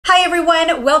Hi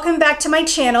everyone, welcome back to my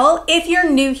channel. If you're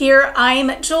new here, I'm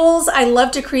Jwls. I love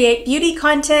to create beauty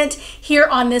content here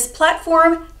on this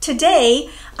platform. Today,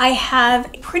 I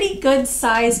have a pretty good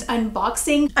sized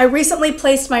unboxing. I recently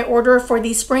placed my order for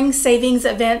the Spring Savings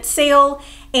Event sale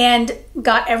and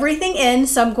got everything in,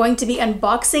 so I'm going to be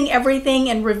unboxing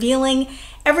everything and revealing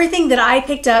everything that I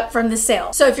picked up from the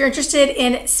sale. So if you're interested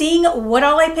in seeing what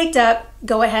all I picked up,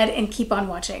 go ahead and keep on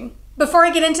watching. Before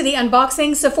I get into the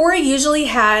unboxing, Sephora usually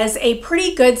has a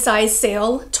pretty good size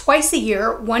sale twice a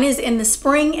year. One is in the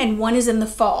spring and one is in the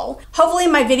fall. Hopefully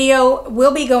my video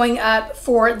will be going up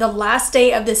for the last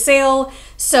day of the sale.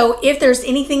 So if there's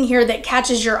anything here that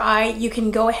catches your eye, you can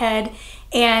go ahead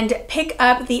and pick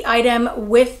up the item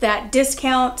with that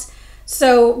discount.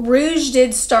 So Rouge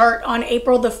did start on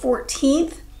April the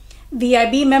 14th.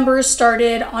 VIB members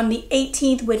started on the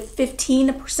 18th with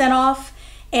 15% off.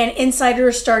 And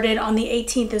Insiders started on the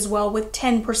 18th as well with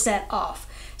 10% off.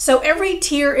 So every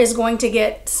tier is going to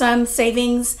get some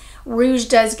savings. Rouge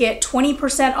does get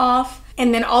 20% off.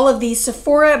 And then all of these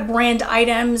Sephora brand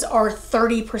items are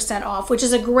 30% off, which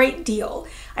is a great deal.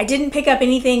 I didn't pick up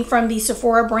anything from the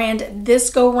Sephora brand this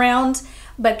go round,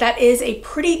 but that is a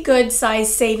pretty good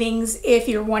size savings if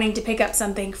you're wanting to pick up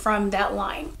something from that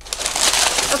line.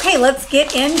 Okay, let's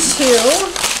get into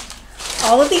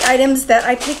all of the items that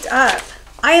I picked up.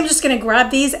 I am just going to grab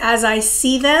these as I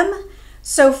see them.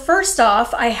 So first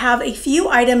off, I have a few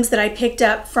items that I picked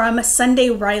up from Sunday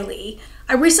Riley.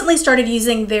 I recently started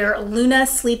using their Luna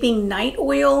Sleeping Night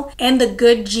Oil and the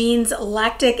Good Genes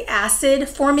Lactic Acid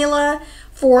formula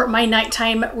for my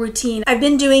nighttime routine. I've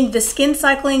been doing the skin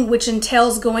cycling, which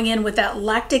entails going in with that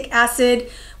lactic acid,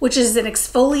 which is an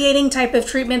exfoliating type of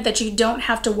treatment that you don't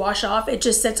have to wash off. It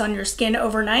just sits on your skin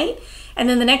overnight. And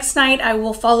then the next night I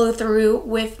will follow through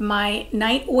with my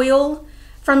night oil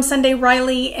from Sunday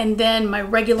Riley and then my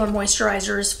regular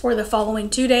moisturizers for the following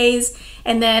 2 days.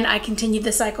 And then I continue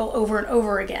the cycle over and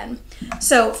over again.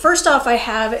 So first off, I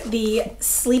have the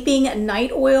Sleeping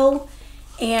Night Oil.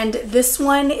 And this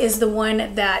one is the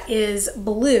one that is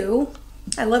blue.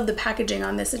 I love the packaging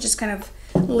on this. It just kind of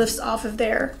lifts off of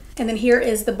there. And then here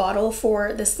is the bottle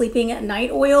for the Sleeping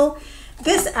Night Oil.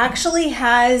 This actually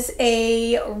has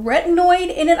a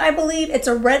retinoid in it, I believe. It's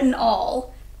a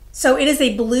retinol. So it is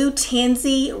a blue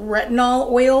tansy retinol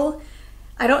oil.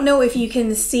 I don't know if you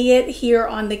can see it here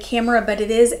on the camera, but it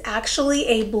is actually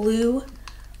a blue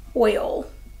oil.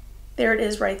 There it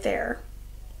is right there.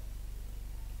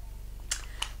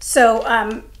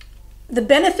 So the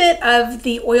benefit of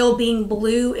the oil being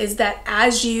blue is that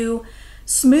as you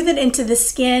smooth it into the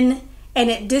skin and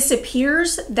it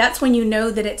disappears, that's when you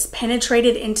know that it's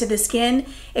penetrated into the skin.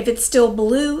 If it's still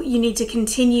blue, you need to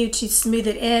continue to smooth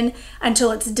it in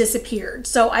until it's disappeared.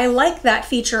 So I like that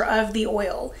feature of the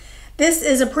oil. This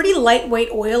is a pretty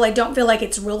lightweight oil. I don't feel like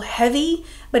it's real heavy,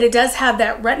 but it does have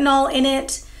that retinol in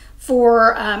it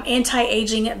for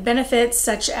anti-aging benefits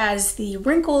such as the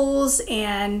wrinkles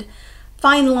and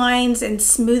fine lines and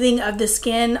smoothing of the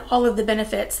skin, all of the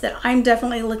benefits that I'm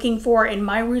definitely looking for in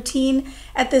my routine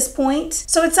at this point.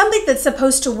 So it's something that's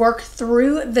supposed to work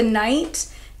through the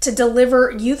night to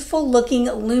deliver youthful looking,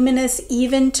 luminous,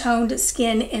 even toned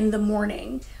skin in the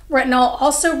morning. Retinol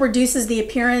also reduces the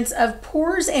appearance of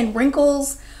pores and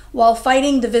wrinkles while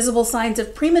fighting the visible signs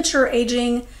of premature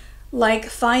aging like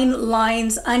fine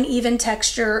lines, uneven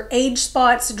texture, age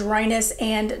spots, dryness,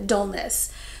 and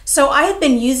dullness. So I have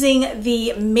been using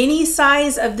the mini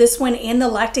size of this one and the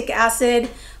lactic acid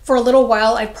for a little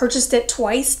while. I purchased it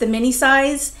twice, the mini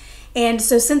size. And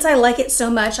so since I like it so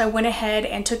much, I went ahead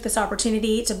and took this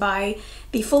opportunity to buy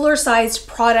the fuller sized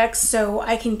products so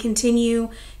I can continue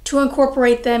to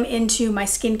incorporate them into my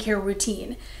skincare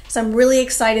routine. So I'm really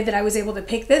excited that I was able to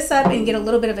pick this up and get a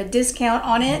little bit of a discount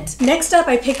on it. Next up,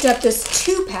 I picked up this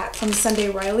 2-pack from Sunday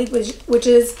Riley, which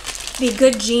is the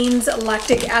Good Genes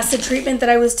Lactic Acid treatment that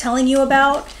I was telling you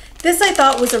about. This I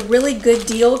thought was a really good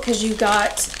deal because you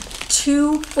got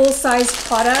 2 full-size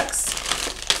products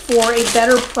for a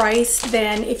better price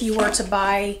than if you were to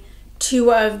buy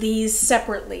 2 of these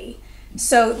separately.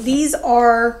 So these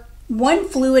are 1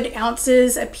 fluid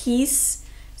ounces a piece.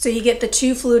 So you get the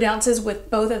 2 fluid ounces with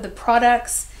both of the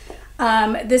products.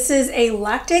 This is a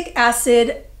lactic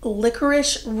acid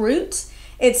licorice root.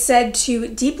 It's said to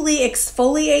deeply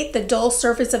exfoliate the dull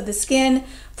surface of the skin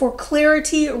for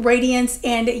clarity, radiance,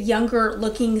 and younger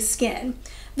looking skin.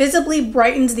 Visibly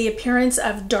brightens the appearance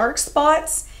of dark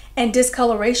spots and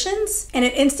discolorations, and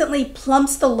it instantly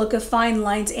plumps the look of fine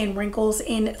lines and wrinkles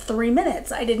in 3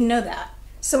 minutes. I didn't know that.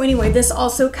 So anyway, this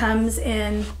also comes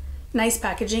in nice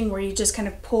packaging where you just kind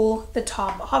of pull the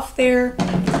top off there,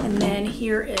 and then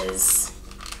here is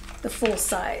the full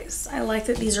size. I like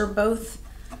that these are both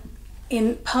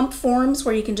in pump forms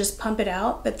where you can just pump it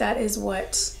out, but that is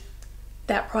what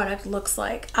that product looks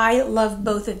like. I love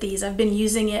both of these. I've been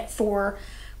using it for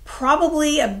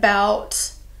probably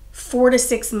about 4 to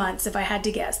 6 months if I had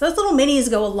to guess. Those little minis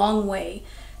go a long way.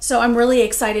 So I'm really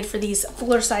excited for these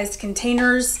fuller sized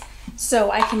containers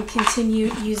so I can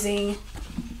continue using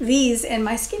these in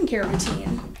my skincare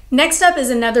routine. Next up is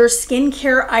another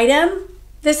skincare item.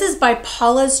 This is by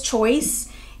Paula's Choice.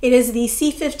 It is the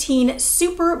C15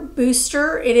 Super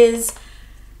Booster. It is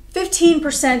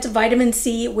 15% vitamin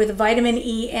C with vitamin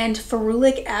E and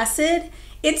ferulic acid.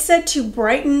 It's said to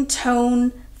brighten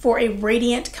tone for a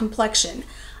radiant complexion.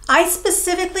 I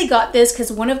specifically got this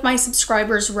because one of my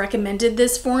subscribers recommended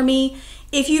this for me.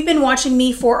 If you've been watching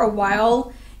me for a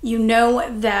while, you know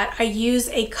that I use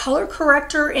a color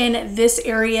corrector in this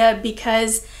area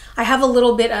because I have a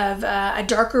little bit of a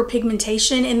darker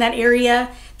pigmentation in that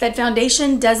area that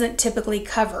foundation doesn't typically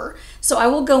cover. So I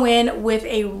will go in with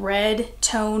a red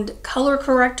toned color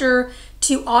corrector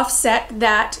to offset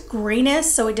that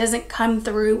grayness so it doesn't come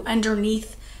through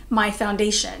underneath my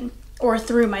foundation or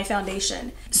through my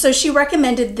foundation. So she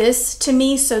recommended this to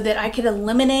me so that I could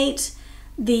eliminate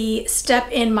the step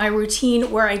in my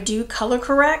routine where I do color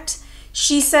correct.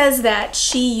 She says that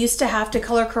she used to have to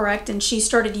color correct and she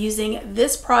started using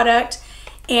this product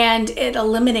and it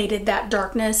eliminated that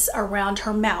darkness around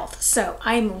her mouth. So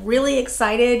I'm really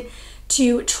excited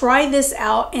to try this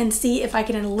out and see if I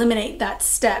can eliminate that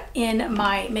step in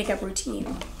my makeup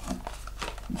routine.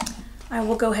 I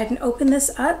will go ahead and open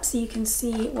this up so you can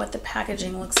see what the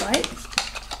packaging looks like.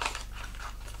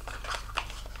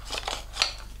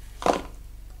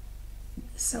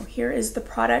 So here is the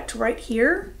product right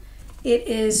here. It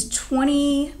is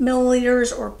 20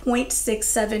 milliliters or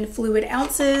 0.67 fluid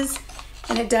ounces,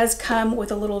 and it does come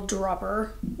with a little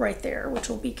dropper right there, which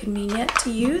will be convenient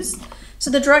to use.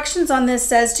 So the directions on this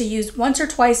says to use once or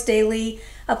twice daily,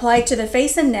 apply to the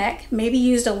face and neck, maybe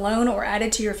used alone or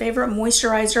added to your favorite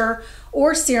moisturizer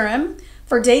or serum.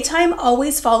 For daytime,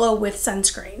 always follow with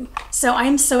sunscreen. So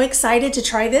I'm so excited to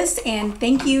try this, and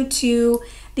thank you to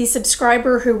the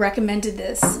subscriber who recommended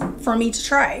this for me to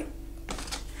try.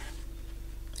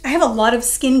 I have a lot of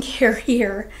skincare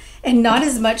here and not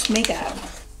as much makeup.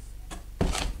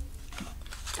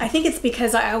 I think it's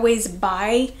because I always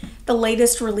buy the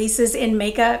latest releases in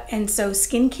makeup, and so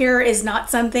skincare is not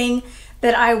something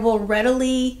that I will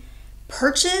readily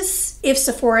purchase if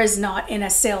Sephora is not in a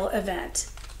sale event.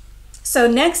 So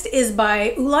next is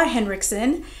by Ulla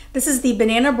Henriksen. This is the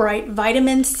Banana Bright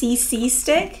Vitamin CC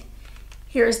Stick.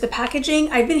 Here is the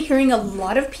packaging. I've been hearing a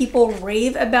lot of people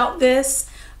rave about this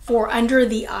for under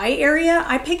the eye area.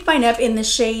 I picked mine up in the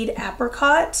shade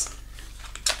Apricot.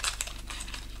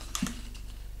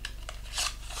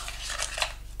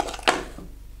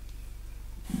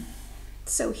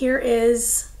 So here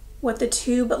is what the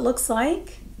tube looks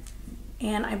like.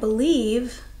 And I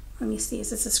believe, let me see, is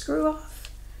this a screw off?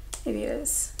 Maybe it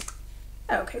is.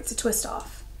 Okay, it's a twist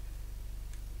off.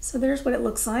 So there's what it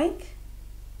looks like.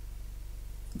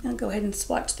 I'll go ahead and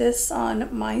swatch this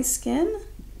on my skin.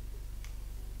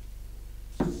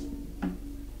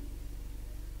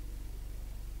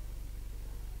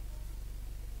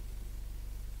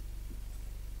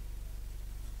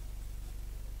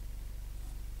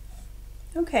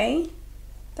 Okay,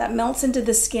 that melts into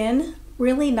the skin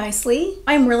really nicely.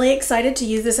 I'm really excited to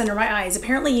use this under my eyes.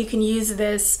 Apparently you can use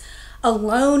this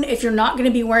alone if you're not going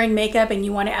to be wearing makeup and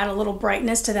you want to add a little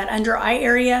brightness to that under eye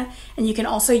area, and you can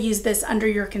also use this under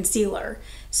your concealer.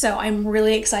 So I'm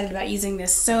really excited about using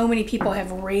this. So many people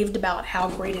have raved about how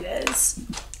great it is.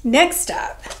 Next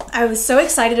up, I was so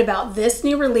excited about this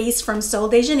new release from Sol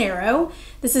de Janeiro.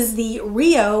 This is the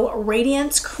Rio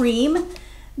Radiance Cream.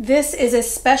 This is a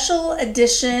special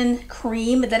edition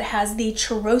cream that has the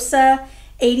Cheirosa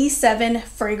 87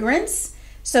 fragrance.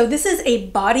 So this is a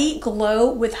body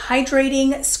glow with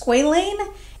hydrating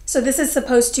squalane. So this is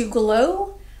supposed to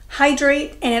glow,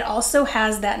 hydrate, and it also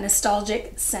has that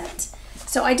nostalgic scent.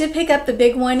 So I did pick up the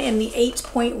big one in the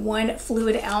 8.1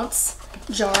 fluid ounce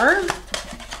jar.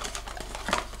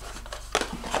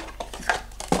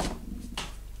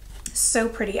 So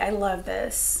pretty, I love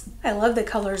this. I love the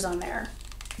colors on there.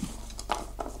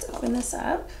 Let's open this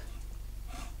up.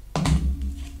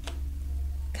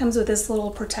 Comes with this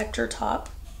little protector top.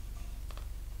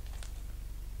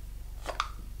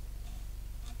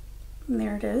 And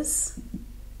there it is.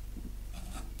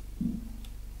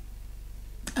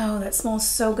 Oh, that smells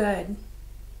so good.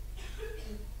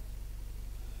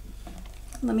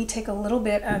 Let me take a little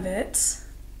bit of it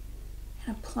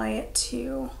and apply it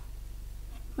to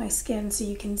my skin so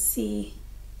you can see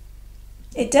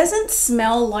It doesn't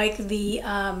smell like the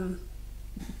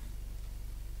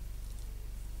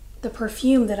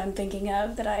perfume that I'm thinking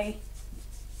of that I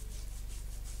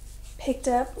picked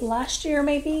up last year,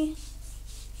 maybe.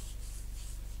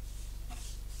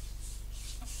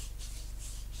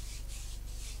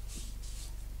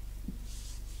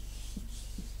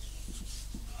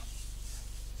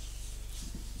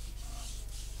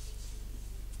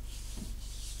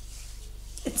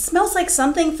 It smells like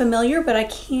something familiar, but I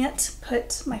can't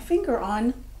put my finger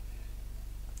on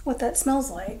what that smells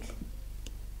like.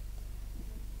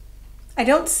 I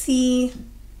don't see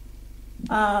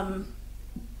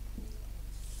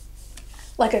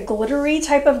like a glittery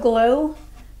type of glow,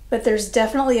 but there's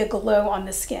definitely a glow on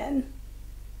the skin.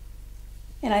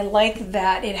 And I like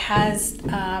that it has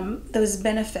those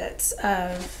benefits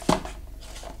of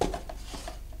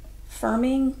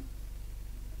firming.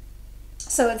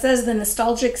 So it says the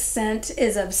nostalgic scent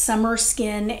is of summer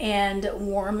skin and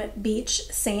warm beach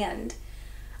sand.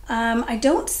 I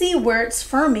don't see where it's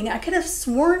firming. I could have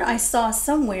sworn I saw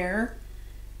somewhere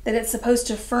that it's supposed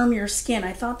to firm your skin.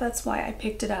 I thought that's why I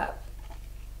picked it up.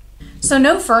 So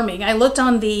no firming. I looked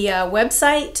on the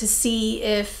website to see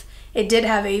if it did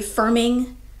have a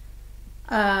firming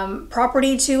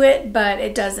property to it, but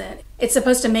it doesn't. It's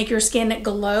supposed to make your skin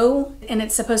glow, and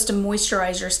it's supposed to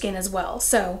moisturize your skin as well.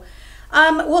 So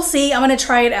we'll see. I'm going to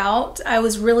try it out. I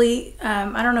was really,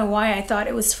 I don't know why I thought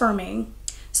it was firming.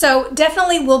 So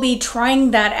definitely we'll be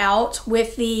trying that out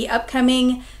with the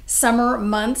upcoming summer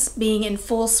months being in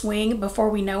full swing before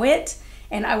we know it.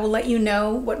 And I will let you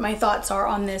know what my thoughts are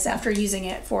on this after using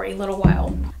it for a little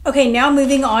while. Okay, now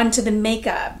moving on to the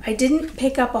makeup. I didn't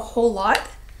pick up a whole lot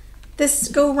this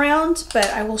go round, but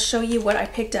I will show you what I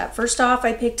picked up. First off,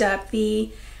 I picked up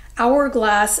the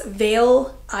Hourglass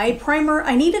Veil Eye Primer.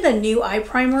 I needed a new eye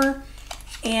primer,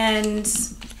 and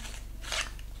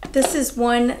this is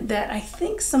one that I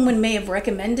think someone may have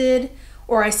recommended,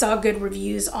 or I saw good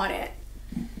reviews on it.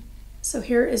 So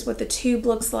here is what the tube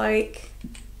looks like,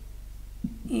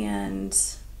 and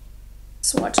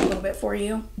swatch a little bit for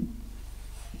you.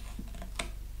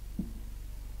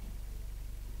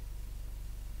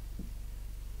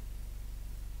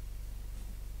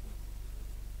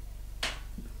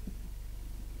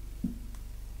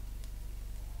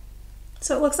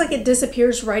 So it looks like it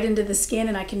disappears right into the skin,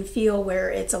 and I can feel where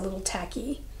it's a little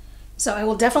tacky. So I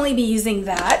will definitely be using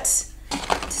that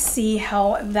to see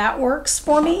how that works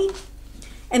for me.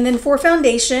 And then for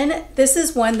foundation, this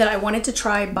is one that I wanted to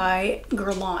try by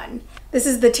Guerlain. This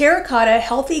is the Terracotta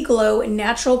Healthy Glow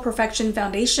Natural Perfection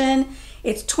Foundation.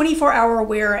 It's 24-hour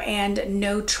wear and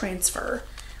no transfer.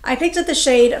 I picked up the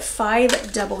shade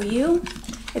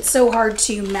 5W. It's so hard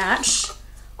to match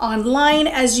online,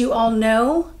 as you all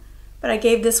know, but I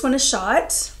gave this one a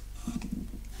shot.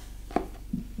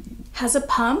 Has a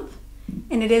pump,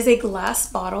 and it is a glass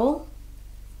bottle.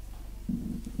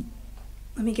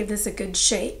 Let me give this a good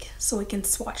shake so we can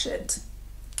swatch it.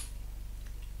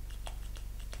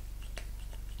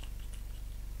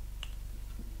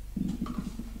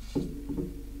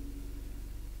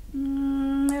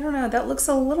 I don't know, that looks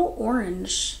a little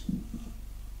orange.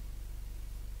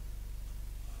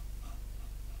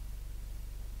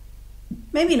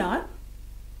 Maybe not.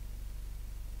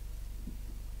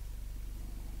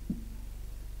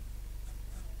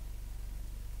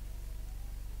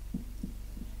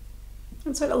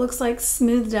 That's what it looks like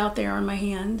smoothed out there on my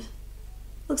hand.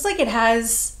 Looks like it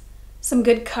has some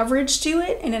good coverage to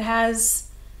it, and it has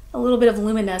a little bit of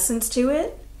luminescence to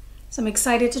it. So I'm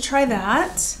excited to try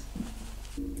that.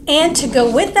 And to go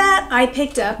with that, I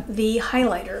picked up the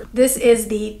highlighter. This is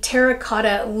the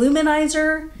Terracotta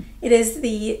Luminizer.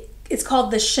 It's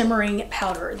called the Shimmering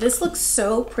Powder. This looks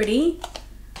so pretty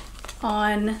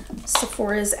on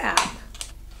Sephora's app.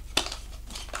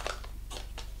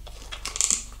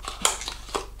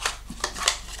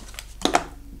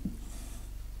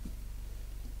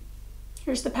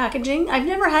 Here's the packaging. I've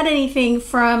never had anything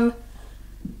from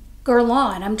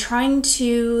Guerlain. I'm trying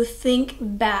to think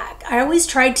back. I always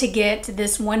tried to get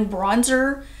this one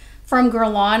bronzer from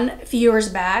Guerlain a few years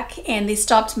back, and they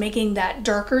stopped making that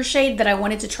darker shade that I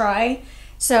wanted to try.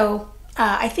 So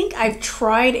I think I've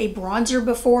tried a bronzer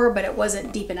before, but it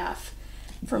wasn't deep enough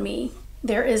for me.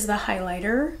 There is the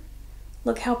highlighter.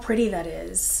 Look how pretty that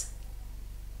is.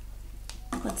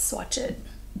 Let's swatch it.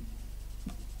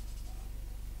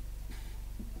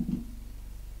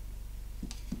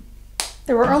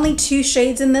 There were only 2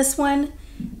 shades in this one.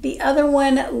 The other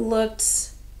one looked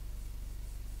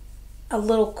a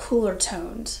little cooler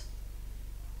toned.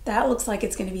 That looks like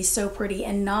it's going to be so pretty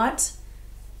and not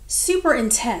super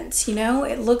intense, you know?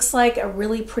 It looks like a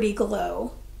really pretty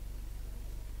glow.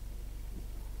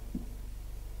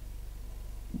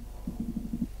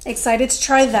 Excited to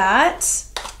try that.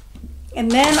 And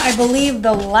then I believe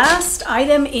the last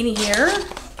item in here, I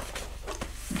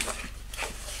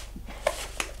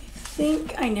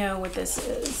think I know what this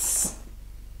is.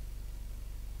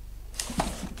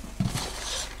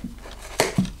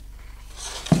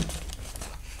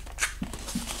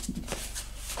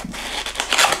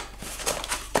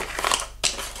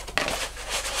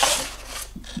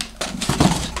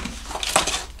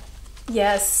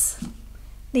 Yes,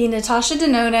 the Natasha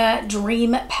Denona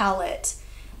Dream Palette.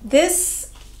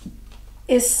 This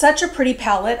is such a pretty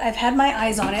palette. I've had my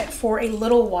eyes on it for a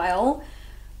little while.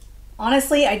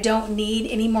 Honestly, I don't need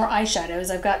any more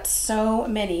eyeshadows. I've got so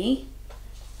many.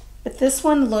 But this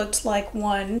one looked like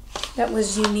one that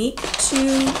was unique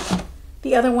to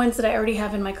the other ones that I already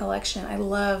have in my collection. I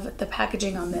love the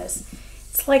packaging on this.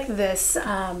 It's like this,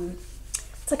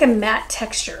 it's like a matte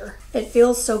texture. It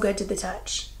feels so good to the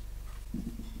touch.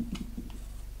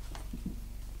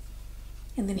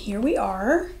 And then here we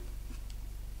are.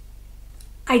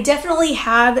 I definitely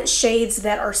have shades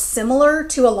that are similar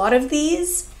to a lot of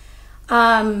these.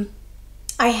 I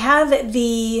have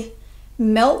the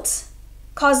Melt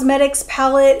Cosmetics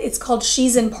palette. It's called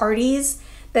She's in Parties.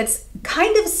 That's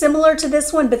kind of similar to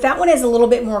this one, but that one is a little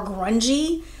bit more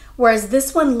grungy, whereas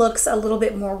this one looks a little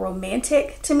bit more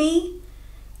romantic to me.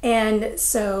 And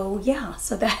so, yeah,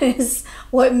 so that is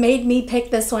what made me pick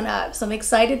this one up. So I'm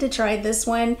excited to try this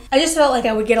one. I just felt like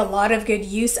I would get a lot of good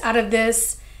use out of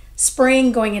this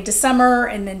spring going into summer,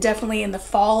 and then definitely in the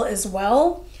fall as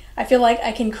well. I feel like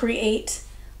I can create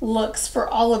looks for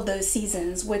all of those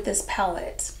seasons with this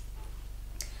palette.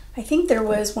 I think there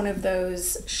was one of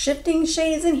those shifting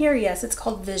shades in here. Yes, it's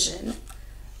called Vision.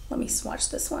 Let me swatch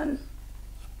this one.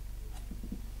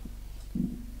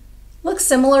 Looks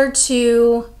similar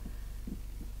to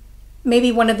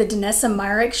maybe one of the Danessa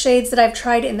Myricks shades that I've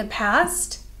tried in the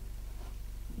past.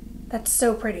 That's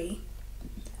so pretty.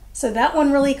 So that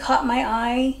one really caught my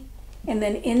eye. And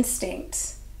then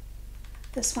Instinct.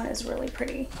 This one is really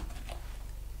pretty.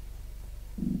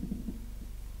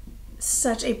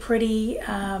 Such a pretty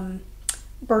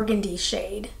burgundy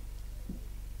shade.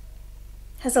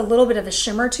 Has a little bit of a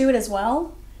shimmer to it as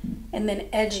well. And then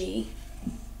edgy.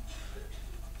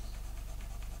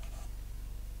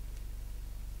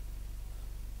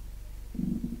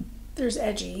 There's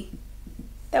edgy.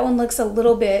 That one looks a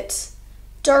little bit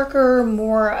darker,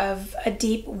 more of a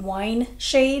deep wine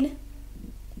shade.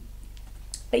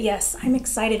 But yes, I'm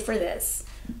excited for this.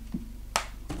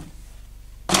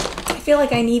 I feel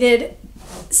like I needed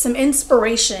some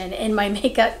inspiration in my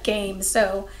makeup game,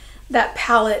 so that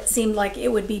palette seemed like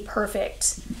it would be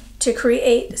perfect to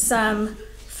create some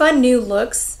fun new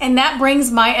looks. And that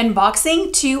brings my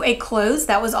unboxing to a close.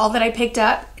 That was all that I picked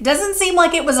up. It doesn't seem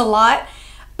like it was a lot,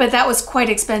 but that was quite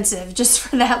expensive just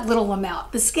for that little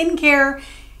amount. The skincare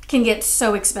can get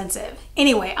so expensive.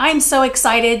 Anyway, I'm so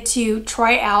excited to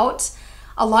try out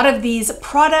a lot of these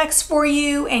products for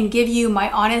you and give you my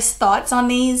honest thoughts on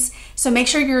these. So make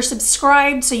sure you're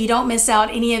subscribed so you don't miss out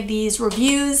any of these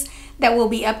reviews that will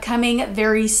be upcoming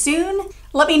very soon.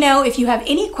 Let me know if you have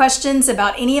any questions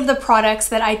about any of the products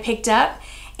that I picked up.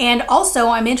 And also,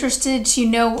 I'm interested to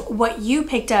know what you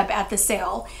picked up at the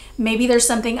sale. Maybe there's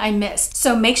something I missed.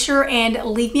 So make sure and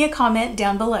leave me a comment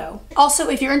down below. Also,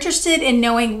 if you're interested in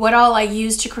knowing what all I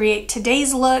used to create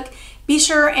today's look, be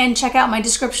sure and check out my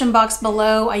description box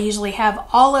below. I usually have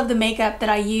all of the makeup that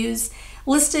I use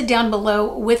listed down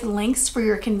below with links for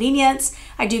your convenience.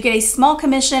 I do get a small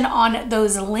commission on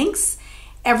those links.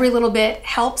 Every little bit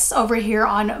helps over here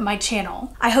on my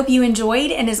channel. I hope you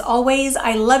enjoyed, and as always,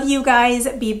 I love you guys.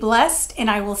 Be blessed, and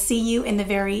I will see you in the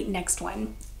very next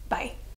one. Bye.